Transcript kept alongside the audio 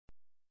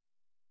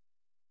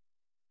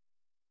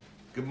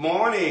Good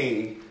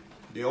morning,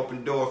 the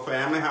Open Door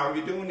family. How are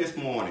you doing this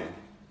morning?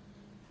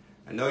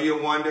 I know you're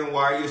wondering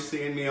why you're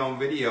seeing me on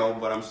video,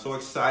 but I'm so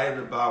excited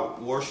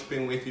about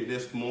worshiping with you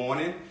this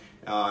morning.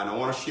 And I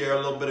want to share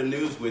a little bit of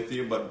news with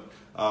you, but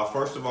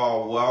first of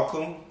all,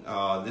 welcome.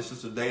 This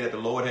is the day that the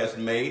Lord has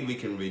made. We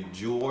can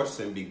rejoice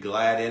and be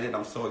glad in it.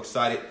 I'm so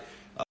excited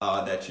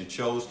that you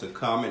chose to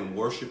come and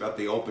worship at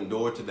the Open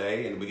Door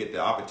today, and we get the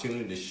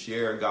opportunity to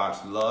share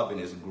God's love and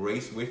His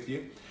grace with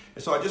you.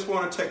 And so I just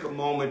want to take a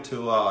moment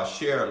to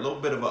share a little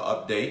bit of an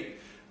update.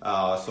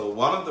 So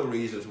one of the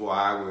reasons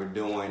why we're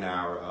doing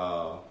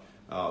our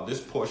this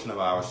portion of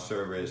our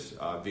service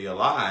via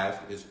live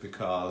is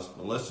because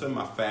Melissa,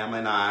 my family,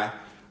 and I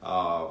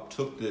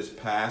took this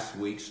past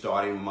week,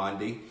 starting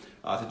Monday,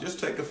 to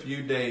just take a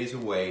few days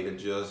away to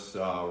just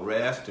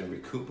rest and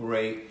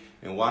recuperate.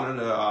 And one of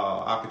the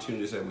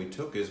opportunities that we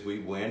took is we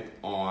went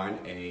on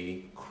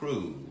a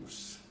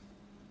cruise.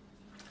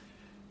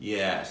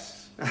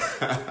 Yes.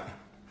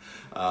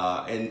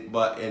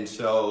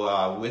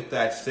 So with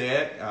that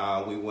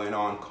said, we went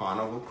on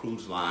Carnival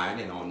Cruise Line,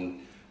 and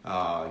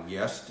on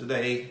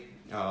yesterday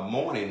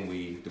morning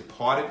we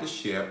departed the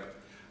ship.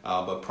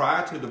 But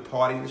prior to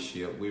departing the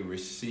ship, we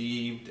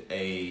received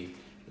a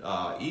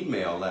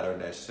email letter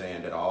that's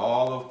saying that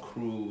all of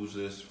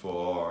cruises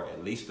for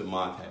at least a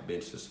month had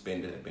been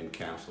suspended, had been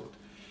canceled.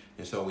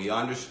 And so we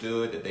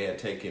understood that they had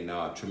taken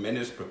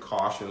tremendous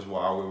precautions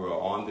while we were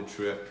on the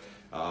trip.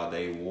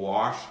 They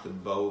washed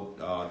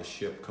the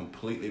ship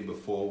completely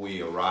before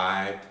we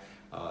arrived.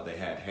 They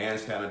had hand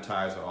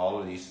sanitizer, all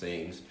of these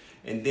things.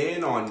 And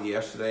then on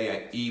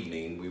yesterday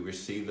evening, we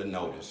received a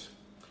notice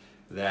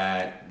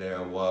that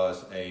there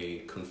was a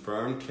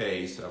confirmed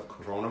case of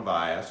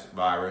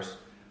coronavirus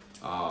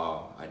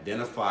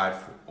identified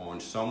on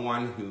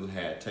someone who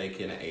had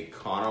taken a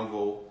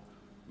Carnival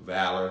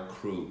Valor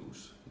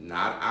cruise.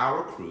 Not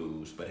our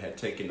cruise, but had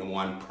taken the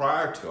one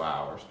prior to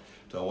ours.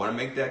 So I want to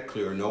make that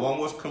clear. No one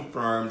was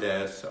confirmed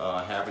as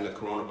having the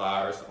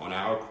coronavirus on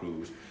our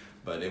cruise,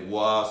 but it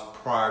was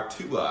prior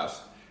to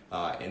us.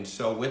 And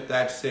so with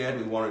that said,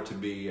 we wanted to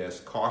be as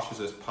cautious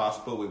as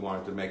possible. We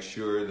wanted to make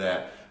sure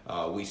that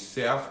we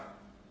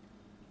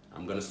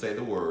I'm going to say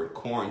the word,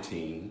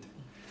 quarantined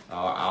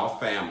our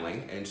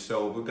family. And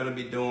so we're going to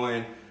be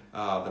doing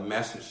the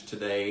message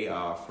today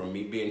from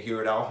me being here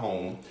at our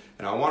home.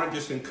 And I want to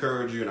just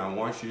encourage you, and I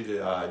want you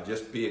to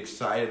just be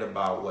excited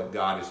about what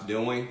God is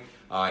doing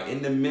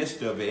in the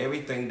midst of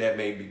everything that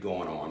may be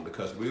going on,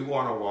 because we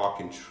want to walk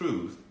in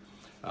truth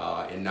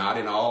and not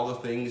in all the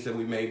things that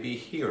we may be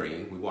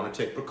hearing. We want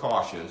to take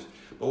precautions,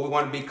 but we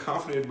want to be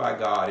comforted by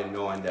God in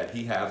knowing that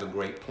He has a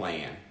great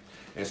plan.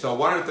 And so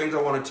one of the things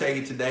I want to tell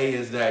you today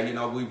is that,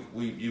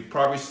 you've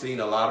probably seen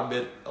a lot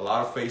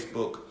of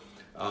Facebook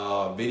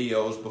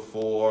videos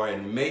before,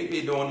 and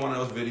maybe during one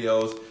of those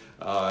videos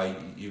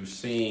you've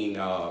seen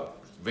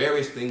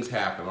various things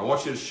happen. I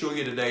want you to show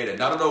you today that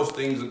none of those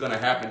things are going to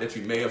happen that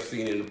you may have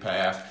seen in the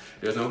past.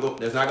 There's not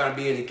going to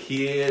be any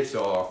kids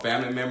or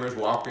family members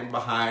walking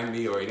behind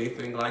me or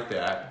anything like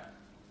that.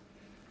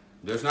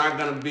 There's not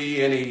going to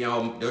be any,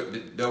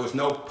 there was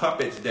no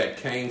puppets that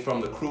came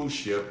from the cruise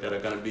ship that are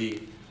going to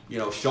be,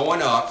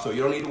 showing up. So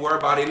you don't need to worry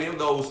about any of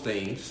those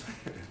things.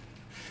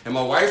 And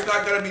my wife's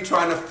not going to be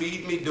trying to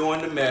feed me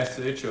during the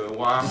message or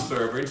while I'm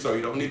serving. So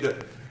you don't need to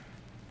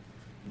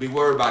be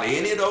worried about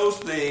any of those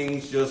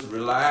things. Just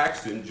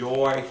relax,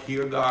 enjoy,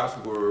 hear God's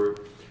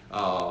word,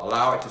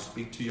 allow it to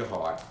speak to your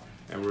heart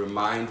and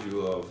remind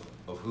you of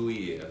who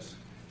He is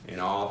and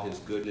all His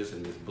goodness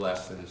and His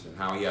blessings and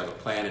how He has a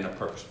plan and a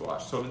purpose for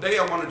us. So today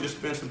I want to just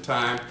spend some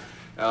time,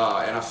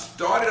 and I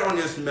started on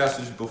this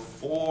message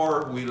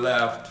before we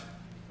left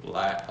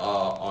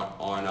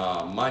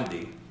on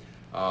Monday,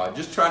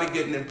 just trying to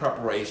get in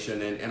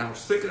preparation, and I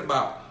was thinking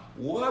about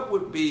what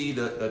would be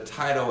the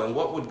title and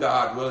what would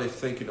God really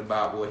thinking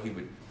about what He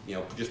would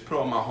just put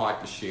on my heart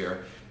to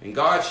share. And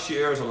God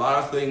shares a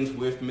lot of things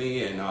with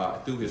me, and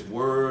through His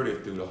Word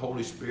and through the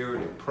Holy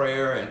Spirit and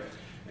prayer,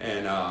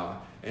 and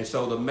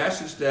so the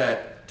message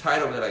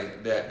title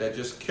that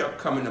just kept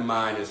coming to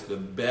mind is the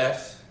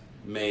best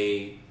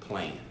made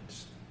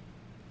plans.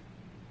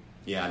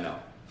 Yeah, I know.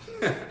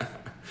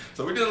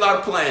 So we did a lot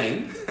of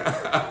planning.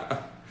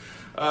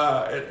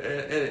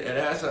 And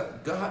as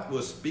God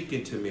was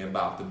speaking to me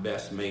about the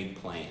best made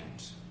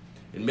plans,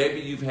 and maybe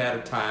you've had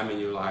a time in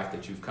your life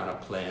that you've kind of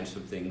planned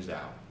some things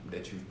out,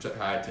 that you've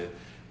tried to,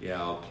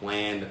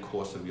 plan the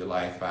course of your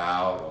life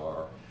out,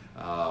 or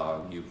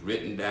you've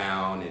written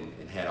down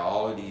and had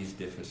all of these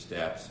different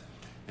steps.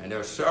 And there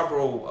are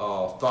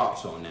several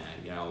thoughts on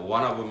that.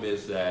 One of them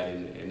is that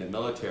in the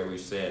military we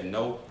said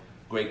no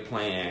great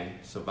plan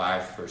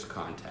survives first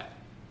contact.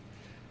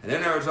 And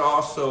then there's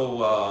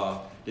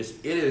also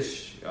this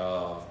Yiddish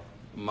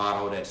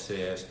motto that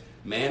says,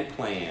 man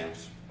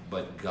plans,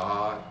 but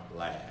God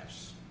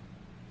laughs.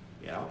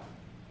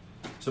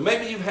 So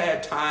maybe you've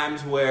had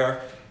times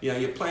where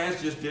your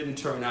plans just didn't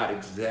turn out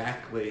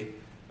exactly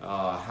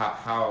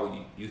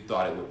how you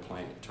thought it would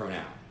turn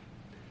out.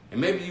 And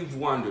maybe you've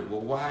wondered,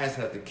 well, why is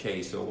that the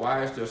case? Or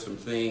why is there some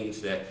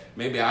things that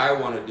maybe I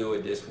want to do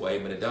it this way,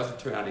 but it doesn't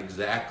turn out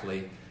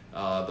exactly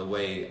the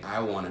way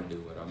I want to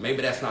do it? Or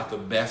maybe that's not the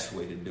best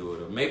way to do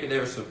it. Or maybe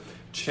there's some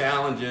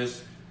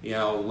challenges,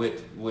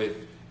 with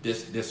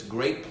this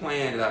great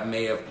plan that I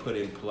may have put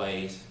in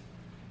place.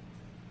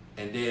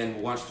 And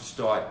then once we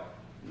start,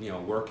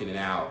 working it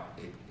out,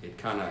 it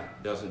kind of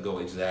doesn't go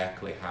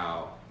exactly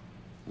how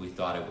we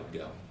thought it would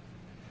go.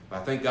 But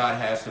I think God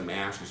has some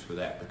answers for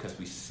that because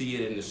we see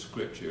it in the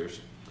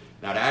scriptures.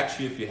 Now,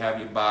 actually, if you have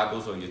your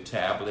Bibles or your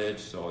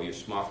tablets or your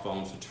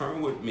smartphones, so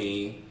turn with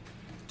me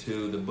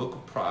to the book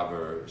of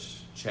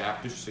Proverbs,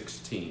 chapter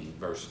 16,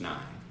 verse 9.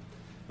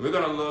 And we're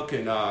going to look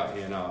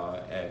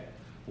at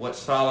what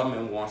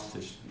Solomon wants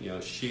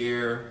to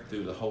share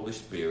through the Holy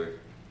Spirit.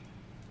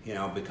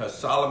 Because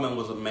Solomon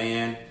was a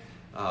man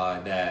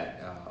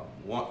that,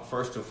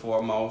 first and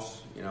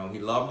foremost, he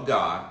loved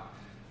God.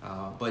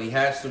 But he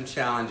had some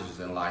challenges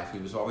in life. He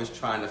was always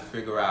trying to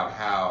figure out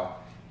how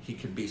he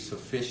could be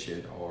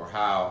sufficient or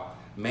how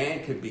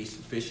man could be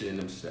sufficient in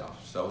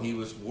himself. So he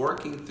was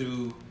working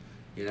through,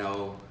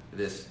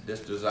 this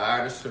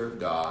desire to serve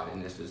God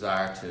and this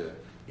desire to,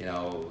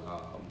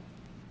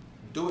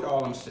 do it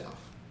all himself.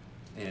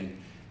 And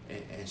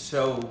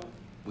so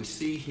we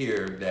see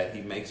here that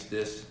he makes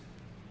this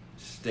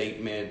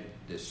statement,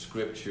 this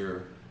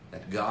scripture,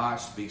 that God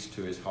speaks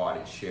to his heart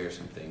and shares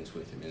some things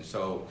with him. And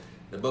so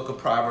the book of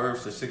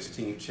Proverbs, the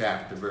 16th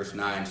chapter, verse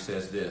 9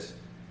 says this.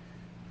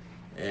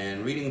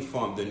 And reading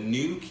from the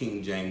New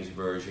King James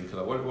Version, because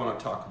I want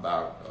to talk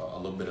about a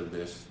little bit of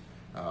this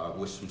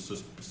with some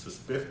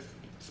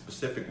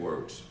specific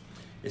words.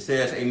 It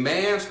says, a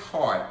man's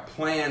heart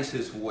plans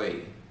his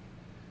way,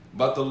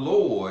 but the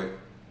Lord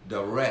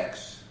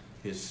directs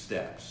his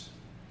steps.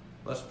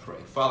 Let's pray.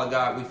 Father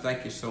God, we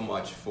thank you so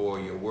much for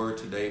your word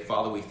today.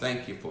 Father, we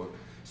thank you for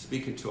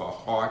speaking to our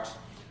hearts.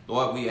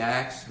 Lord, we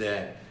ask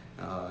that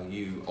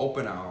you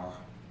open our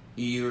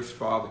ears,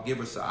 Father.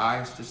 Give us the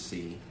eyes to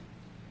see,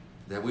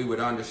 that we would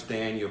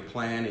understand your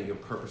plan and your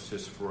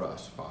purposes for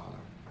us, Father,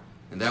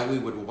 and that we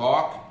would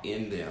walk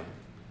in them.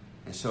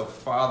 And so,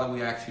 Father,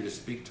 we ask you to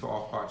speak to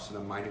our hearts in a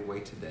mighty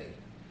way today.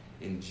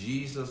 In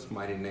Jesus'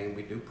 mighty name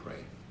we do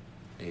pray.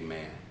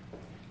 Amen.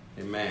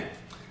 Amen.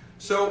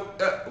 So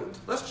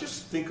let's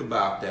just think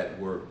about that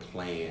word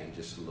plan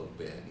just a little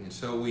bit. And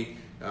so we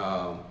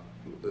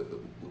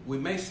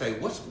may say,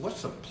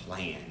 what's a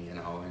plan,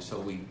 And so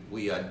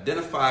we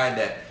identify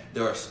that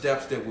there are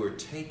steps that we're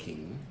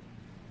taking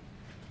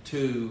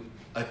to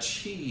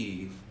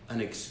achieve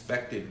an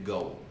expected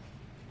goal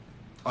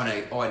or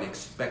an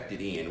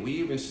expected end. We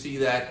even see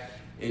that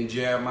in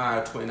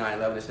Jeremiah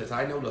 29:11. It says,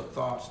 I know the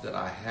thoughts that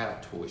I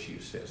have towards you,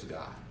 says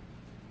God.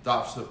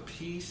 Thoughts of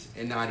peace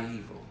and not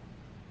evil,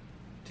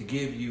 to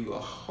give you a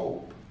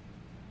hope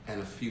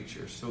and a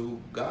future. So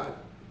God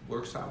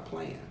works out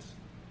plans.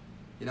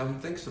 He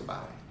thinks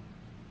about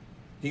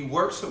it. He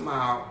works them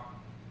out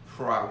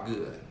for our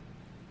good.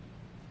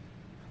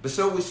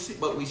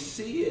 But we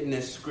see in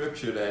this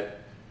scripture that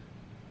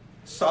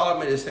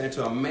Solomon is saying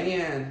to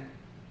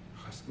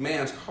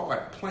man's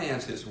heart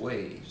plans his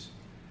ways,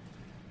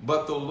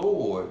 but the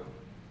Lord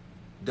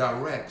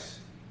directs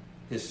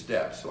his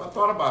steps. So I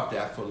thought about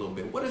that for a little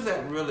bit. What does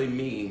that really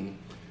mean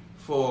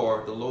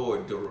for the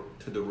Lord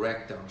to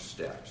direct our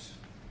steps?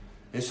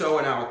 And so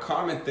in our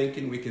common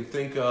thinking, we can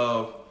think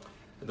of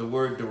the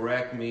word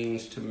direct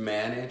means to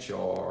manage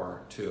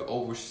or to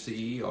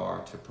oversee or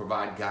to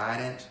provide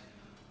guidance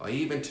or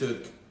even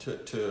to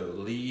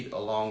lead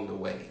along the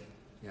way.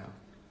 Yeah.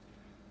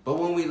 But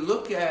when we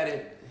look at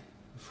it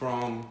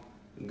from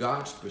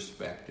God's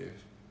perspective,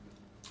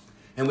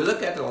 and we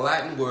look at the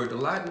Latin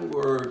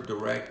word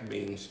direct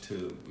means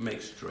to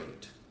make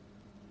straight.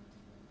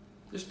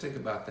 Just think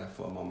about that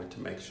for a moment, to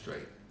make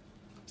straight.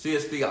 See,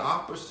 it's the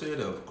opposite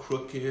of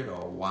crooked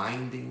or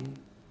winding.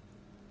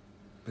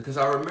 Because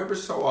I remember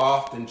so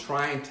often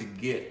trying to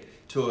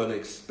get to an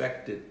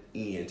expected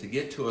end, to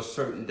get to a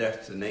certain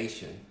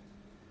destination.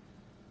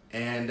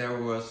 And there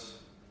was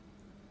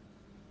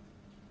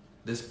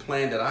this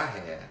plan that I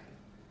had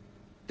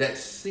that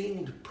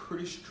seemed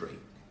pretty straight.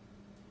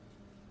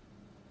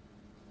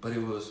 But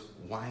it was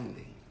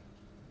winding.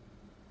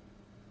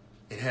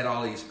 It had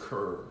all these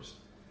curves.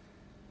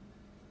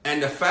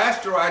 And the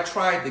faster I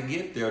tried to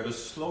get there, the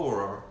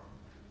slower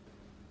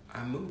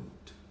I moved.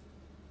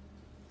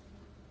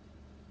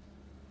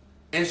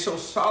 And so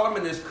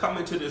Solomon is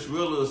coming to this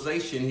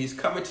realization, he's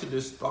coming to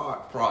this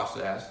thought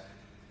process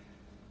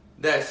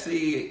that,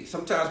 see,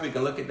 sometimes we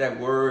can look at that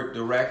word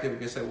directive and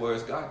we can say, well,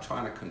 is God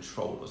trying to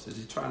control us? Is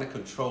he trying to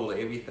control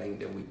everything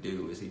that we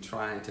do? Is he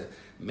trying to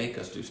make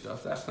us do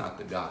stuff? That's not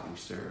the God we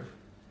serve.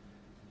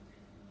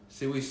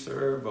 See, we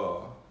serve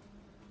a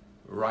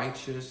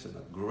righteous and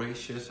a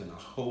gracious and a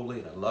holy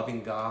and a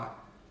loving God.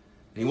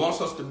 And he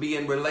wants us to be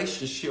in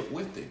relationship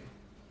with him.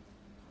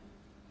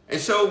 And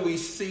so we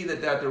see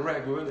that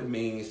direct really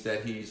means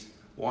that he's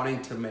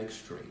wanting to make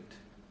straight,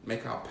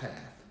 make our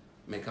path,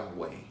 make our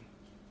way,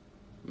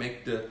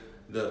 make the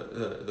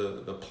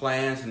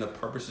plans and the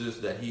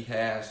purposes that he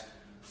has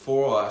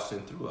for us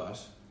and through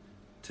us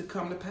to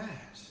come to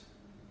pass.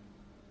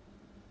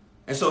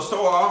 And so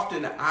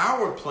often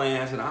our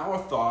plans and our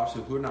thoughts,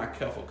 if we're not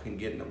careful, can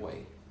get in the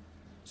way.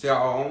 See,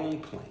 our own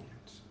plans.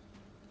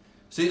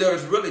 See,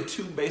 there's really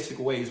two basic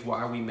ways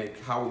how we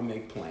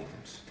make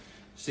plans.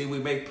 See, we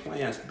make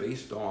plans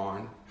based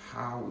on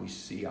how we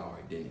see our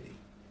identity.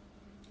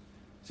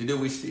 See, do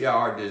we see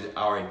our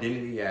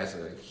identity as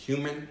a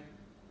human?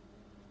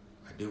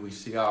 Or do we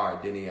see our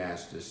identity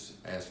as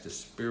the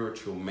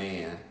spiritual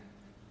man,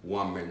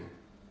 woman,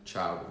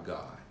 child of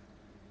God?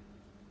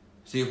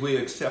 See, if we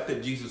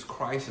accepted Jesus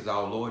Christ as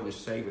our Lord and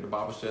Savior, the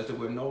Bible says that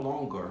we're no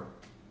longer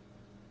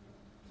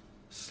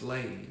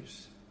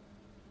slaves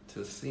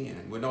to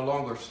sin. We're no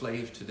longer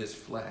slaves to this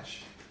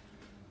flesh.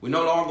 We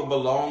no longer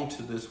belong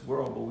to this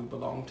world, but we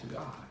belong to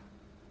God.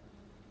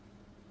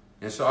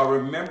 And so I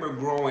remember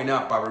growing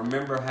up, I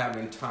remember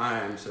having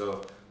times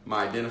of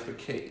my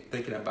identification,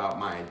 thinking about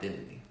my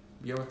identity.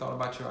 You ever thought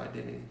about your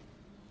identity?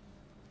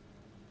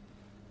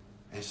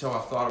 And so I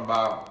thought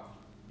about,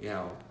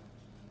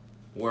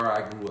 where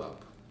I grew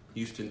up,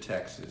 Houston,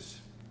 Texas,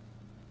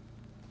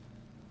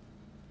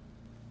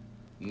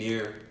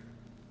 near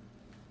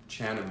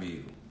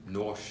Channelview,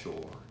 North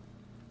Shore,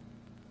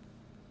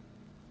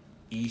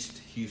 East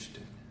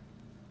Houston.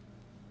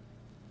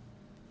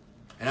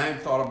 And I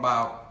thought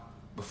about,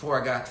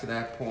 before I got to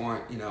that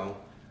point,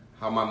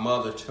 how my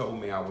mother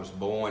told me I was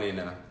born in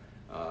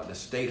the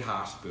state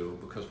hospital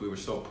because we were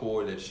so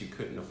poor that she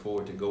couldn't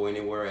afford to go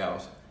anywhere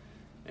else.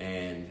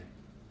 And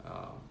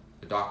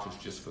the doctors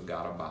just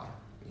forgot about her,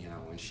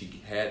 and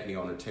she had me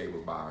on the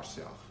table by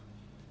herself.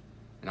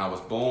 And I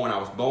was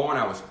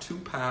 2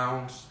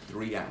 pounds,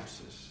 3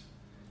 ounces.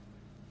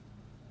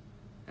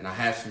 And I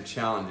had some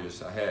challenges.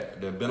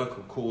 The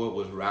umbilical cord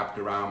was wrapped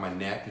around my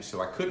neck, and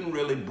so I couldn't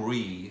really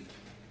breathe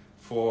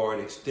for an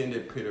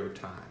extended period of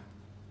time.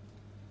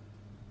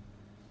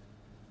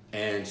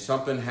 And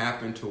something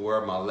happened to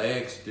where my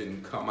legs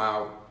didn't come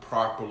out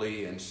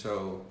properly, and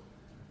so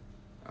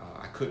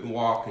I couldn't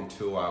walk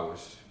until I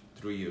was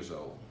 3 years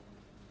old.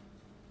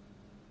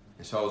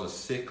 And so I was a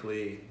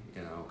sickly,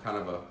 kind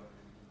of a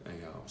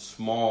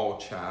small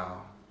child.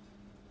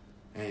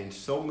 And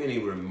so many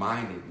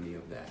reminded me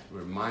of that,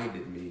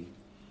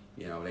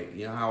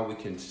 how we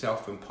can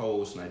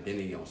self-impose an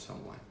identity on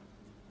someone.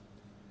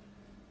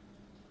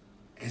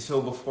 And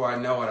so before I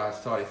know it, I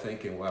started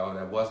thinking, well,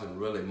 there wasn't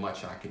really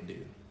much I could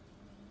do.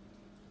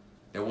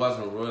 There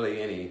wasn't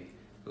really any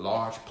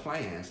large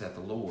plans that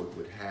the Lord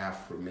would have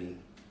for me.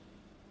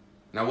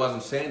 And I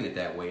wasn't saying it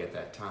that way at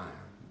that time,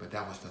 but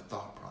that was the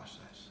thought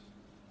process.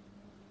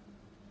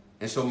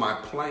 And so my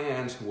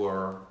plans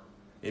were,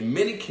 in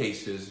many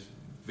cases,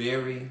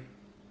 very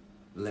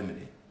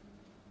limited.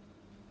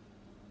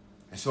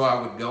 And so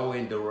I would go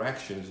in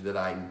directions that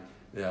I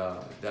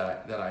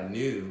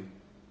knew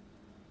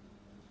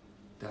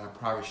that I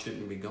probably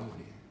shouldn't be going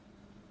in.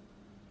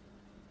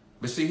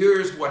 But see,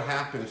 here's what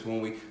happens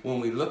when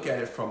we look at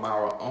it from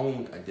our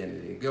own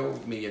identity. Go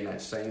with me in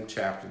that same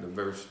chapter to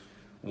verse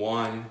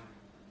 1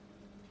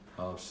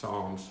 of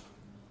Psalms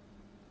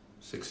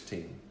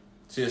 16.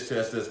 See, it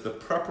says this: the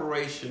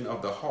preparation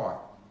of the heart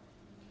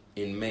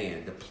in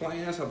man, the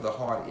plans of the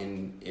heart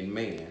in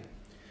man,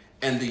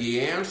 and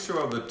the answer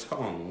of the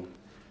tongue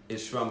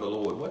is from the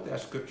Lord. What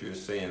that scripture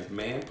is saying is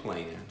man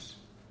plans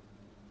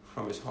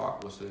from his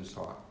heart what's in his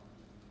heart.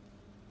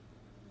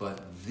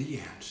 But the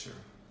answer,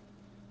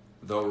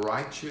 the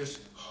righteous,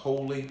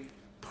 holy,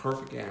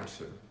 perfect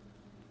answer,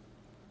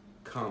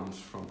 comes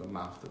from the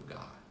mouth of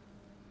God.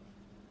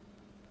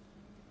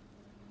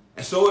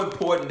 It's so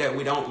important that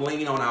we don't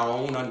lean on our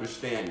own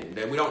understanding,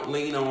 that we don't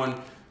lean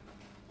on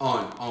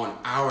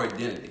our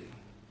identity.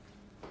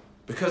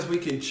 Because we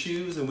can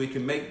choose and we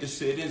can make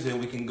decisions and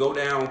we can go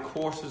down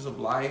courses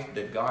of life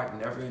that God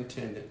never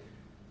intended,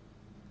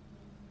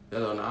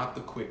 that are not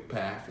the quick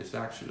path. It's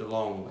actually the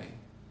long way.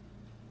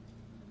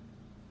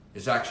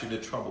 It's actually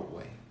the troubled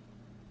way.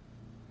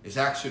 It's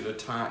actually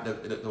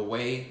the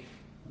way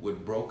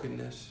with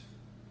brokenness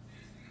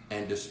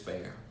and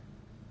despair.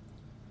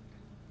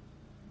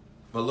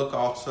 But look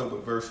also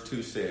what verse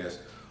 2 says: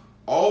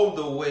 all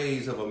the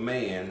ways of a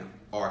man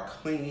are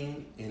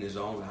clean in his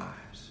own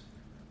eyes.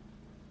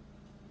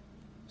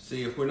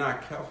 See, if we're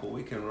not careful,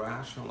 we can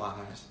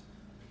rationalize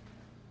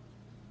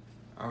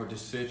our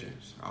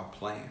decisions, our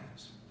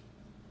plans.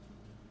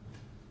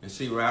 And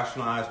see,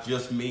 rationalize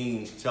just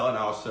means telling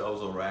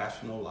ourselves a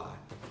rational lie,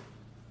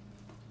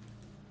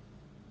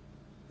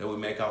 that we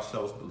make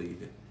ourselves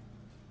believe it.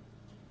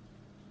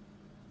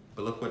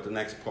 But look what the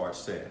next part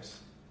says.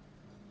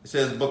 It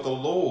says, but the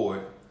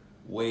Lord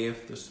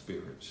weigheth the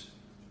spirits.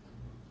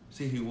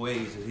 See, he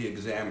weighs and he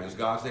examines.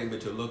 God's able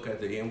to look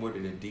at the inward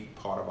and the deep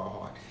part of our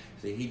heart.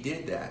 See, he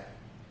did that.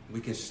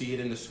 We can see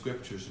it in the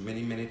scriptures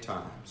many, many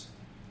times.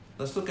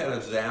 Let's look at an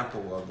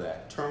example of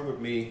that. Turn with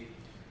me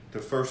to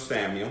 1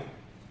 Samuel.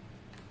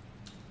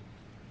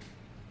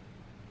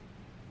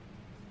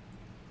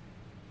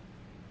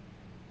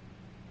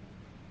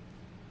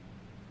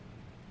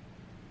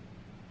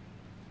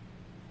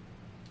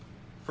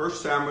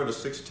 First Samuel, the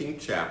 16th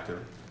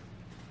chapter,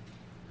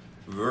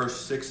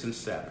 verse 6 and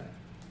 7.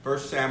 1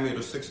 Samuel,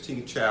 the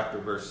 16th chapter,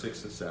 verse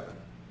 6 and 7.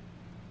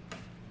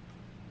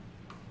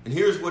 And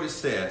here's what it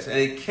says. And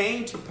it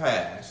came to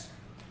pass,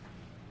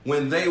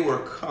 when they were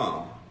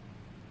come,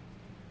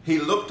 he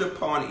looked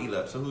upon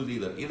Eliab. So who's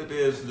Eliab? Eliab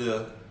is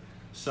the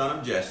son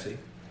of Jesse.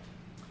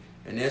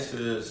 And this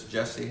is,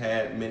 Jesse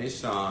had many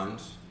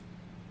sons.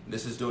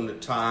 This is during the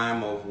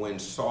time of when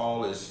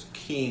Saul is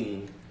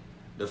king,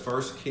 the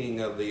first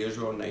king of the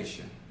Israel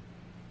nation.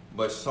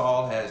 But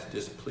Saul has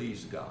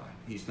displeased God.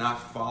 He's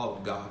not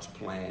followed God's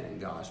plan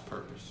and God's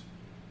purpose.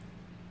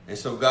 And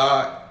so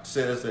God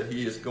says that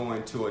he is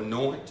going to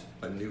anoint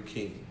a new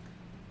king.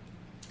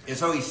 And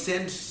so he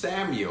sends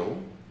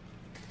Samuel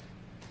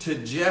to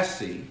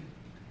Jesse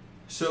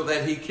so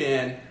that he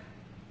can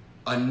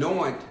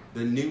anoint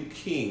the new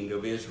king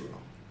of Israel.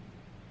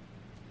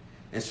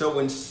 And so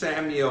when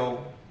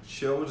Samuel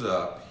shows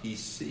up, he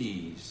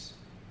sees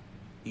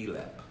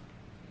Eliab.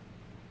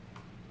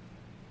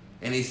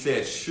 And he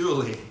said,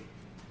 surely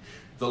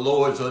the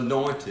Lord's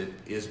anointed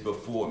is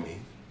before me.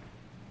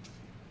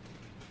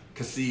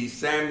 Because see,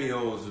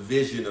 Samuel's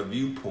vision or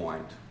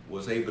viewpoint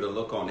was able to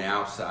look on the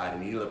outside,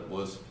 and Eliab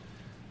was,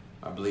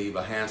 I believe,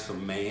 a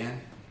handsome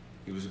man.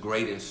 He was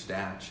great in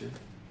stature.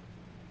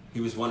 He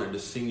was one of the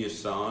senior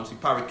sons. He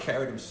probably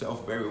carried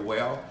himself very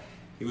well.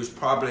 He was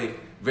probably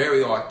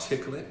very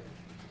articulate.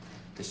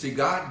 And see,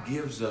 God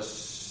gives us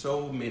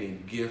so many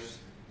gifts,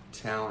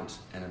 talents,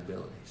 and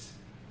abilities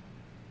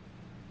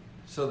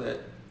so that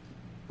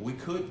we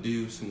could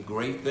do some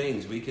great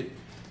things. We could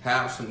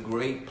have some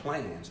great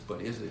plans,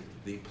 but is it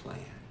the plan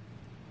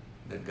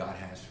that God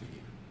has for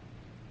you?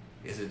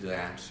 Is it the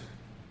answer?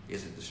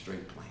 Is it the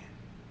straight plan?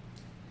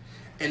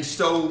 And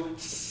so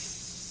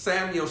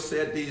Samuel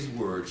said these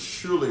words,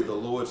 surely the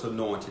Lord's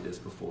anointed is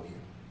before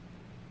him.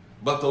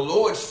 But the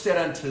Lord said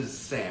unto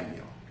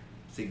Samuel,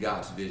 see,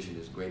 God's vision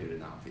is greater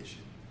than our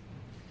vision.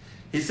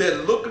 He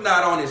said, look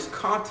not on his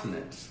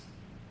countenance.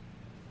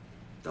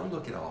 Don't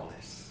look at all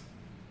this.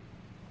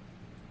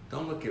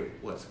 Don't look at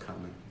what's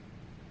coming.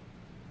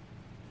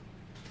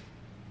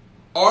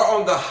 Or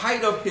on the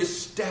height of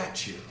his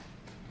stature,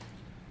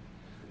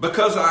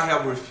 because I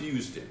have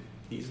refused him.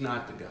 He's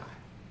not the guy.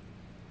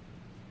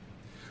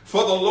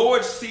 For the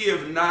Lord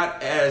seeth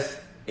not as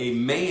a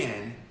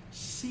man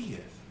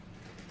seeth.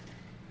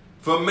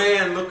 For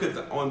man looketh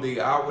on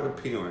the outward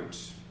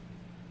appearance,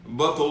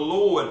 but the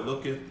Lord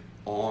looketh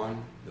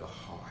on the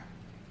heart.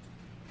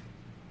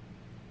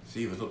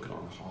 See, he was looking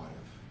on the heart of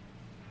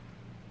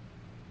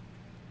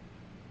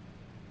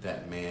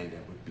that man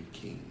that would be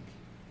king.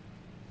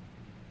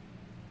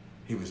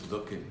 He was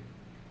looking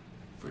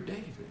for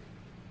David,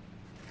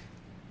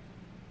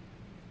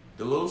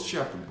 the little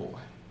shepherd boy,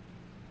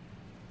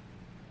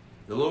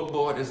 the little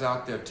boy that's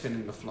out there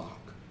tending the flock,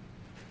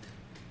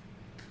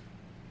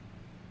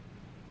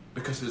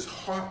 because his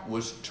heart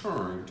was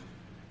turned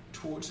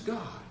towards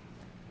God.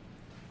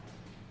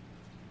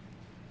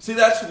 See,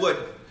 that's what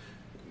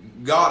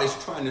God is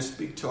trying to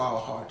speak to our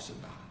hearts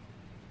about.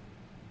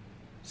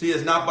 See,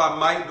 it's not by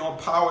might, nor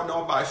power,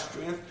 nor by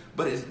strength,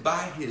 but it's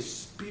by his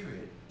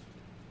Spirit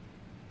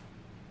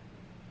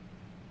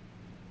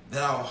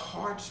that our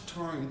hearts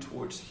turn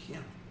towards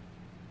him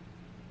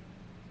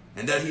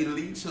and that he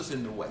leads us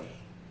in the way.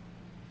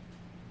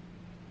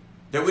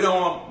 That we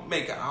don't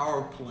make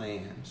our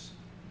plans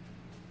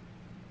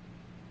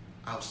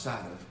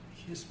outside of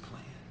his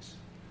plans,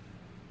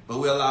 but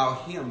we allow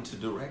him to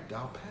direct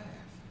our path.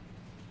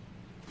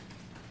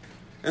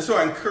 And so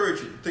I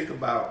encourage you to think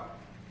about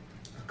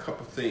a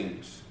couple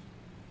things.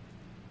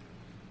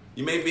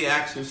 You may be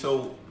asking,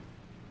 so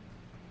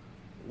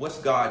what's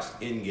God's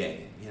end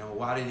game?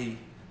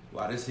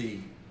 Why does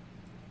he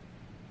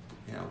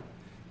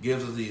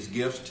gives us these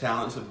gifts,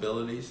 talents,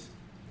 abilities?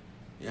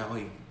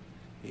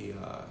 He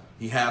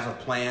has a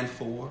plan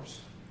for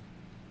us.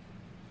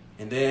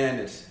 And then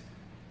it's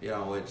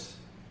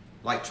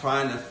like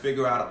trying to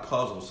figure out a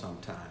puzzle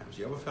sometimes.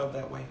 You ever felt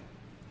that way?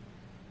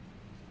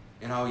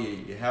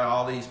 You have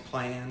all these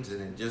plans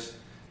and it just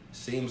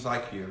seems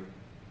like you're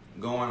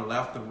going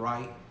left and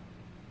right.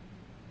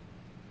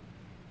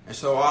 And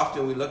so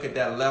often we look at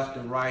that left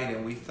and right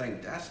and we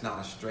think, that's not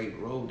a straight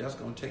road. That's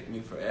going to take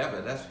me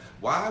forever.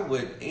 Why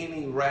would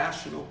any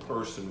rational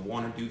person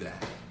want to do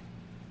that?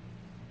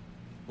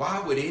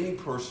 Why would any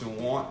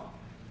person want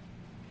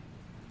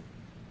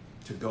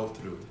to go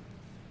through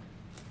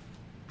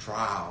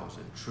trials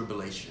and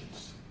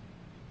tribulations?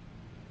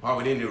 Why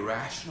would any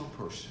rational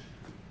person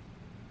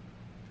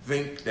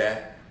think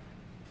that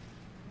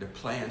the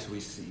plans we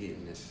see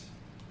in this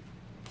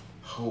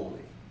holy,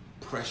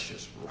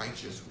 precious,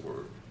 righteous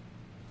word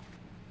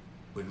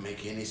would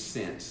make any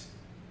sense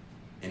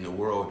in the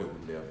world that we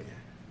live in?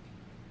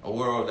 A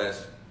world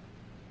that's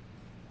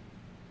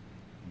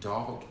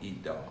dog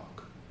eat dog.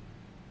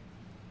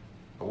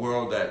 A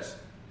world that's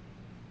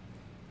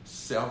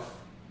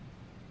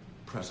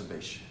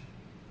self-preservation.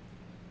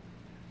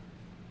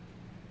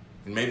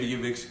 And maybe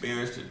you've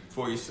experienced it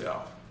for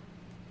yourself,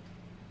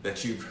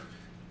 that you've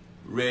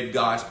read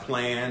God's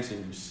plans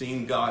and you've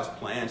seen God's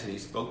plans and he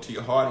spoke to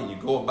your heart and you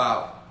go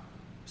about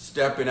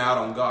stepping out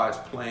on God's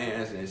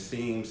plans, and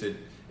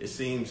it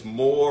seems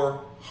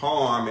more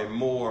harm and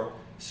more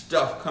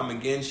stuff come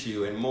against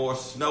you and more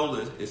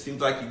snowless. It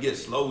seems like you get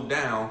slowed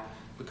down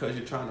because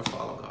you're trying to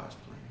follow God's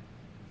plan.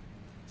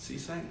 See,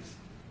 saints,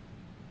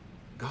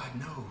 God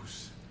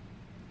knows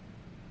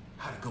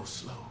how to go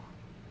slow,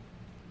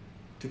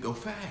 to go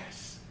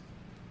fast.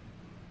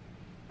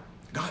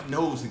 God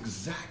knows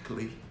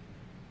exactly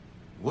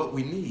what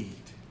we need.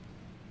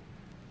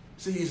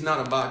 See, he's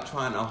not about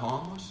trying to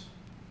harm us,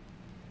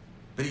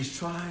 but he's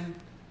trying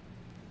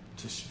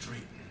to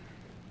straighten.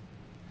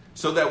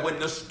 So that when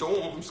the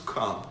storms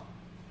come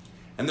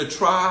and the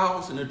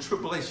trials and the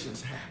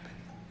tribulations happen,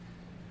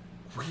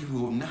 we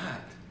will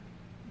not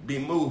be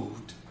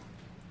moved.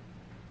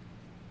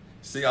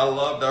 See, I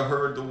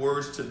heard the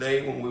words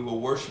today when we were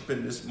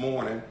worshiping this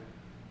morning,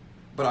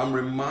 but I'm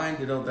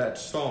reminded of that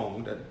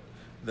song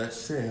that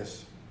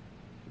says,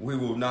 we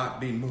will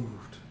not be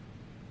moved.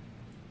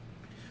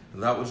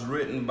 And that was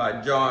written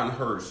by John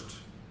Hurst.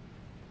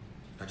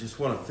 I just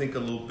want to think a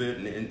little bit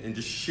and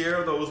just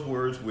share those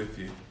words with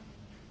you.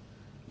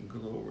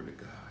 Glory to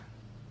God.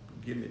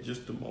 Give me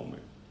just a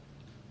moment.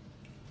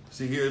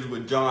 See, here's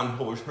what John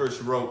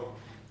Hurst wrote.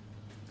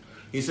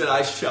 He said,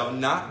 I shall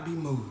not be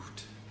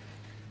moved.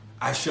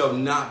 I shall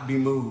not be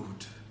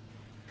moved.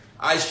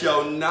 I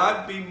shall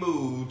not be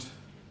moved.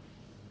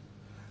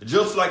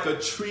 Just like a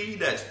tree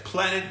that's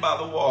planted by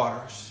the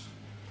waters,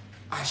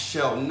 I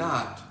shall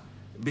not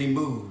be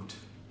moved.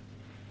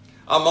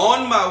 I'm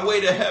on my way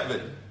to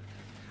heaven.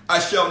 I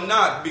shall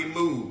not be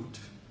moved.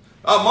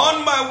 I'm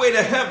on my way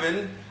to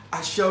heaven.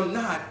 I shall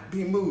not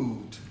be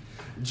moved.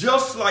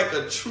 Just like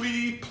a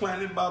tree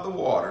planted by the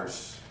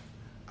waters,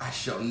 I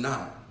shall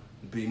not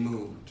be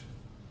moved.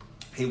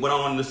 He went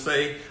on to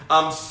say,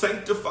 I'm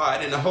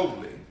sanctified and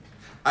holy.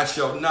 I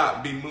shall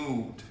not be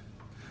moved.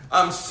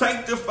 I'm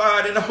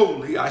sanctified and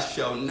holy. I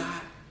shall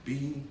not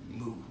be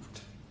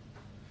moved.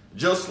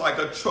 Just like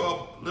a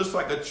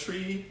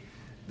tree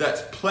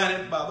that's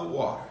planted by the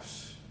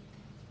waters,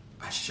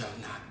 I shall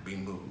not be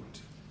moved.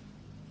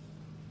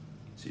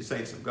 See,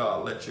 saints of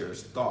God, let your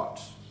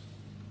thoughts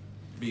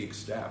be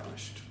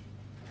established.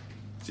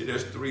 See,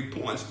 there's 3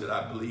 points that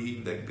I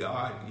believe that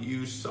God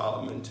used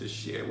Solomon to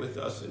share with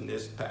us in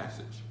this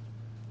passage.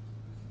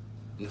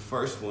 And the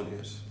first one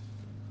is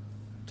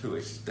to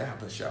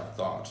establish our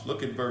thoughts.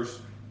 Look at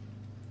verse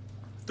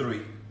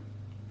 3.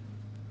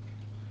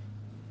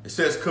 It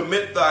says,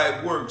 commit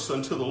thy works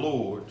unto the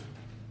Lord,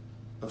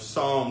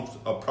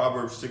 of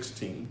Proverbs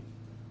 16,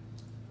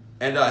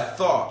 and thy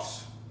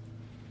thoughts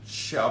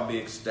shall be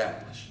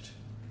established.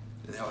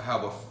 They'll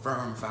have a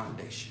firm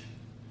foundation.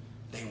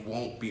 They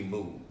won't be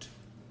moved.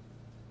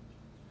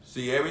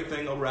 See,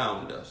 everything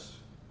around us,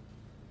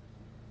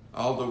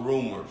 all the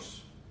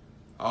rumors,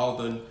 all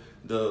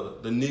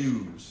the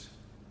news,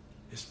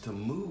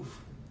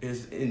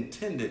 is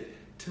intended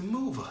to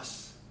move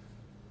us.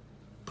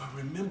 But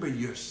remember,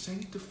 you're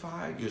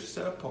sanctified, you're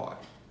set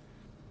apart,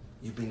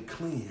 you've been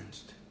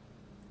cleansed,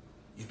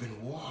 you've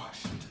been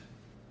washed.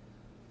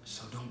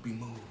 So don't be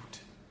moved.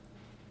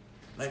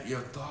 Let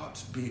your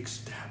thoughts be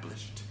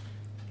established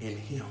in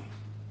him.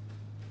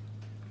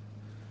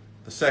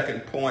 The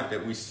second point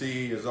that we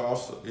see is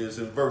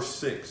in verse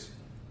 6.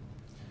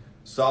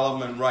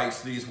 Solomon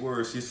writes these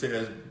words. He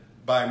says,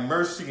 by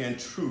mercy and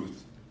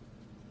truth,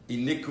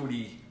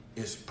 iniquity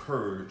is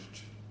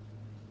purged.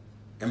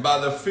 And by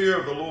the fear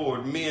of the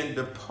Lord, men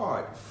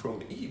depart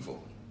from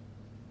evil.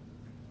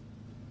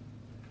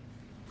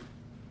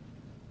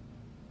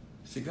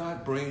 See,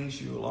 God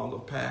brings you along a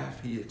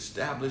path. He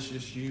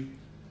establishes you.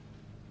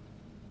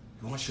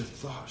 He wants your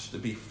thoughts to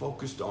be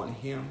focused on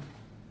him.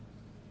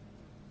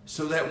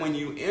 So that when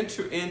you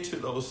enter into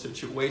those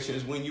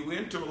situations, when you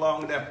enter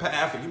along that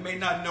path, and you may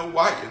not know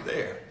why you're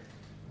there,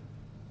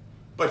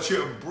 but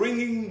you're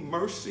bringing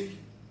mercy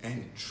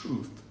and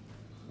truth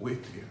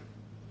with you.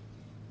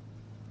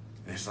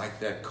 And it's like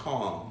that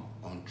calm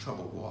on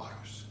troubled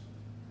waters.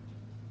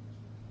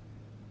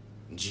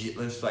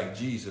 Just like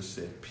Jesus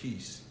said,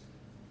 peace,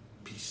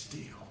 be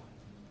still.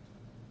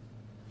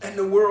 And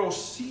the world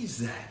sees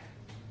that.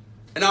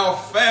 And our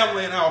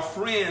family and our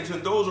friends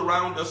and those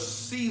around us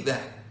see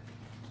that.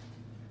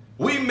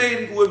 We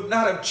would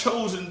not have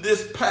chosen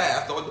this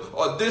path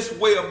or this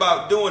way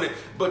about doing it,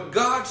 but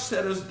God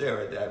set us there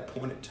at that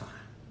appointed time,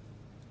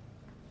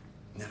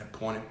 in that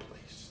appointed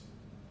place,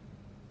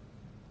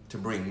 to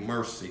bring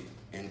mercy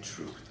and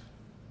truth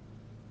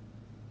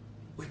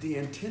with the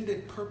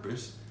intended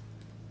purpose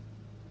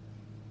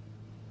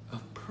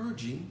of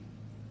purging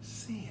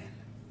sin.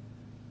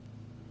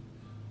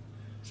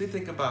 See,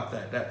 think about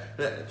that.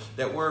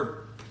 That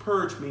word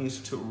purge means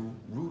to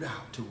root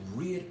out, to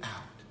rid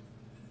out,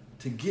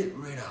 to get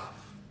rid of.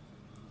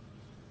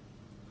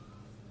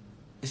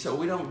 And so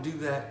we don't do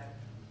that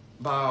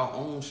by our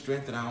own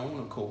strength and our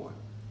own accord.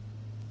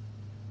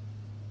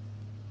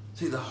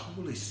 See, the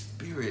Holy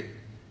Spirit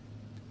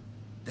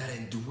that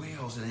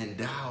indwells and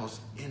endows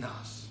in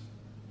us.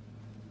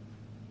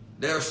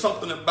 There's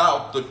something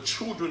about the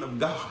children of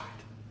God.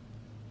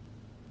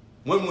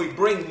 When we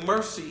bring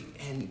mercy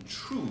and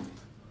truth,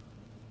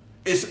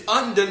 It's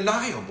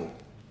undeniable.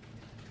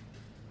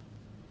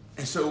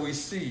 And so we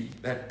see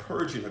that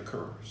purging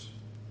occurs.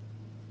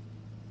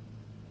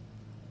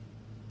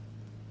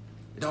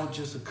 It don't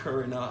just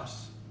occur in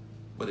us,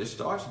 but it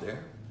starts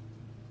there.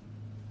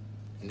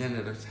 And then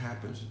it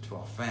happens to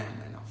our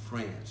family and our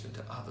friends and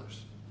to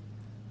others.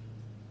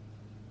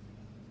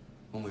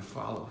 When we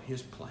follow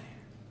his plan.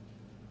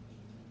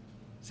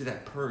 See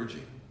that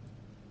purging.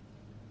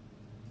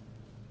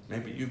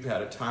 Maybe you've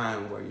had a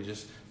time where you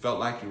just felt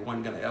like you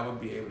weren't going to ever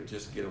be able to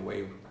just get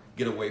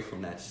away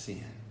from that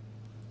sin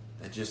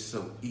that just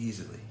so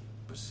easily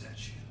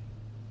besets you.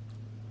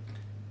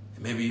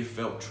 And maybe you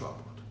felt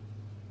troubled.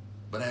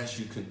 But as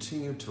you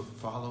continue to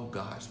follow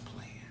God's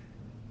plan,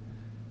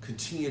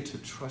 continue to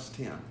trust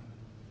him,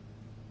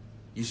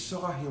 you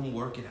saw him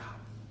work it out.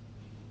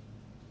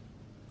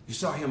 You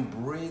saw him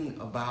bring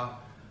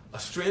about a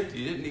strength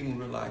you didn't even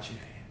realize you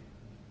had.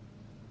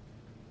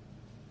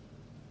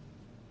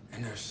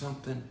 And there's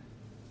something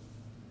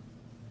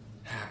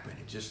happened.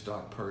 It just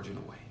started purging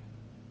away.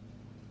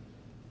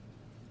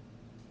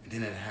 And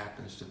then it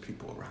happens to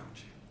people around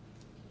you.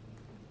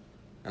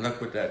 And look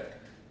what that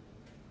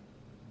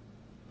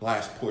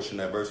last portion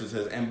of that verse, it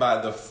says, and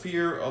by the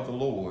fear of the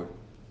Lord,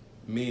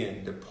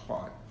 men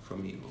depart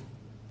from evil.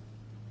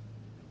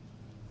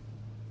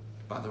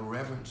 By the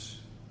reverence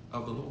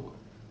of the Lord.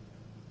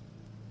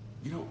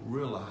 You don't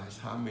realize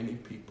how many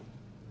people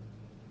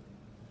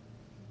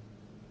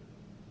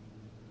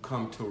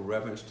come to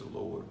reverence the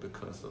Lord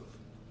because of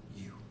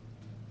you.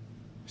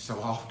 So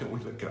often we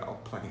look at our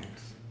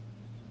plans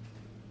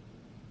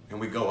and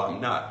we go,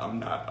 I'm not.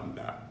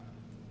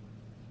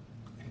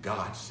 And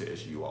God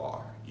says, you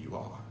are.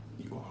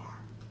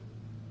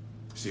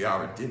 See,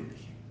 our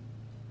identity.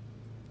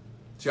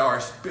 See, our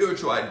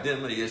spiritual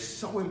identity is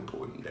so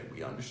important that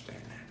we understand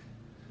that.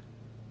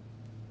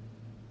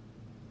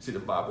 See, the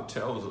Bible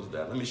tells us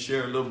that. Let me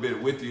share a little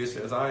bit with you. It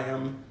says, I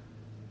am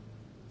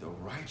the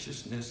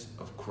righteousness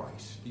of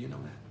Christ. Do you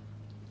know that?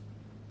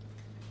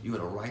 You are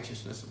the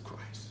righteousness of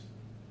Christ.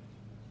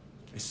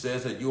 It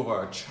says that you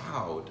are a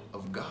child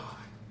of God.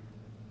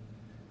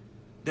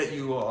 That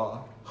you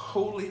are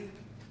holy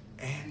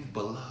and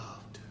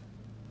beloved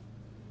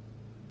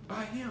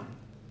by him.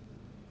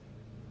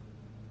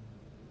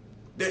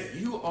 That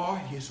you are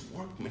his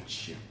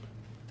workmanship.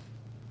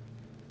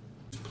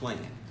 His plan.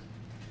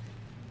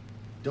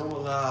 Don't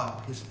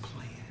allow his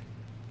plan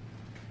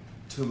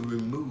to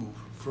remove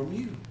from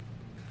you.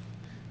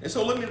 And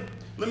so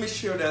let me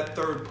share that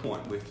third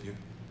point with you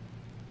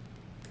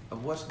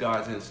of what's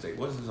God's end state.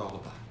 What is this all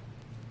about?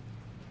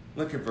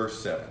 Look at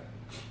verse 7.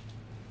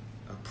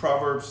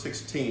 Proverbs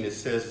 16, it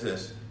says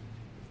this.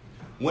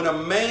 When a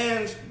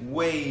man's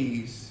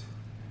ways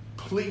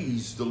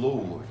please the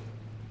Lord,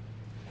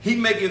 he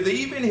maketh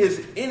even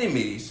his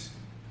enemies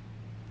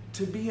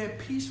to be at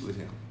peace with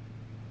him.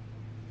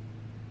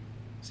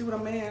 See, when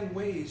a man's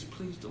ways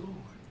please the Lord,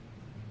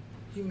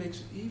 he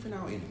makes even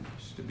our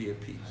enemies to be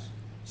at peace.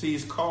 See,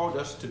 he's called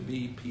us to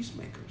be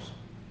peacemakers.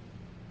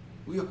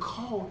 We are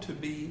called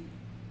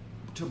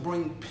to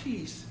bring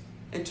peace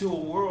into a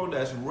world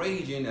that's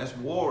raging, that's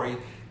warring,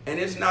 and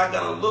it's not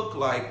going to look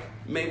like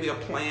maybe a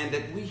plan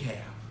that we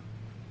have.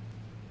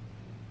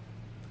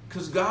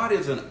 Because God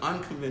is an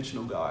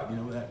unconventional God. You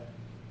know that?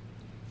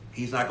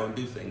 He's not going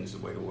to do things the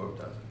way the world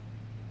does it.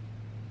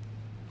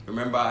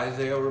 Remember,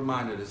 Isaiah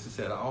reminded us, he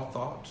said, our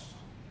thoughts,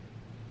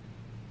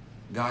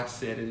 God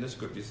said in the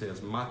scripture, he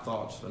says, my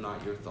thoughts are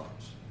not your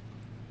thoughts.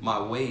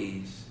 My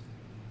ways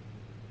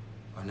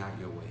are not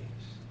your ways.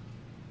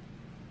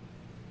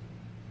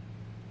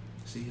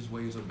 See, his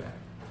ways are better.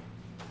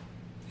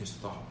 His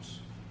thoughts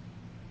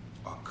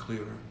are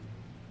clearer.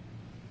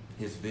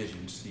 His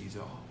vision sees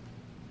all.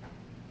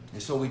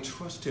 And so we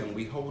trust him.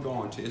 We hold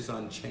on to his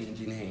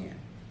unchanging hand.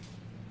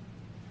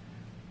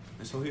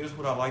 And so here's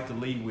what I'd like to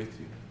leave with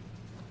you.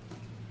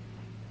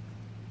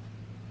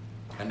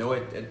 I know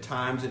at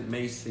times it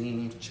may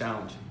seem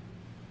challenging.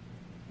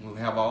 We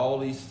have all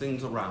these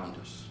things around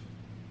us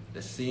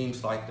that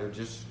seems like they're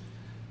just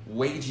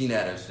waging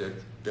at us.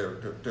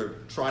 They're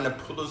trying to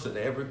pull us at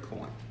every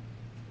point.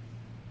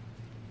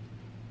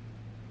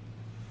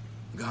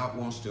 God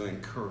wants to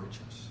encourage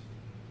us.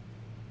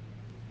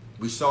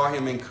 We saw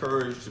him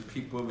encourage the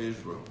people of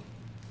Israel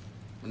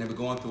when they were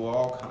going through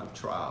all kinds of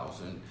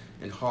trials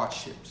and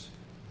hardships.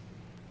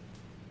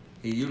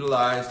 He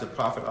utilized the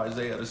prophet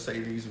Isaiah to say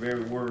these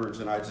very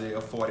words in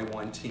Isaiah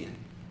 41:10.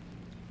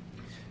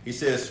 He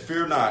says,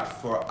 fear not,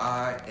 for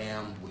I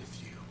am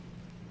with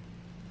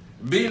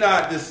you. Be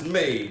not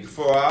dismayed,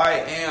 for I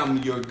am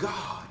your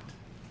God.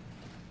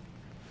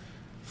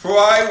 For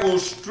I will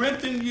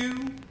strengthen you.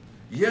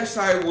 Yes,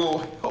 I will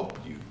help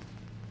you.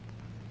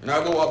 And I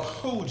will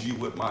uphold you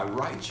with my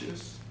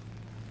righteous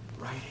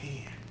right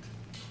hand.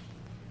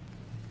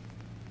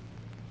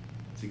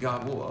 See,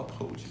 God will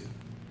uphold you.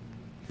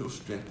 He'll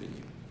strengthen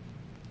you.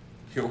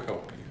 He'll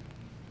help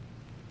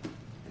you.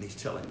 And he's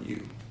telling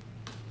you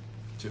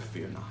to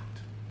fear not.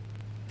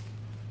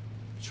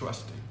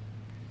 Trust him.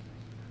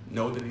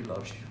 Know that he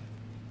loves you.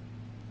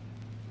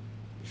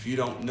 if you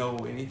don't know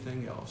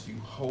anything else, you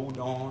hold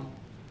on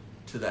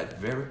to that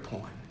very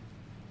point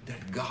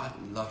that God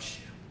loves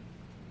you,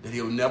 that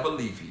he'll never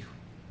leave you.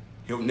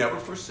 He'll never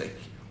forsake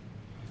you.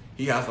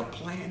 He has a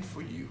plan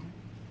for you,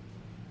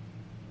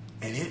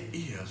 and it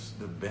is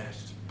the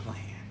best plan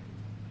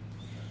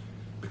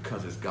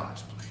because it's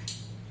God's plan.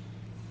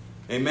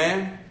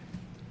 Amen.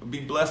 Be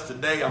blessed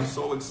today. I'm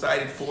so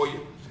excited for you,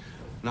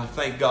 and I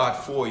thank God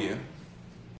for you.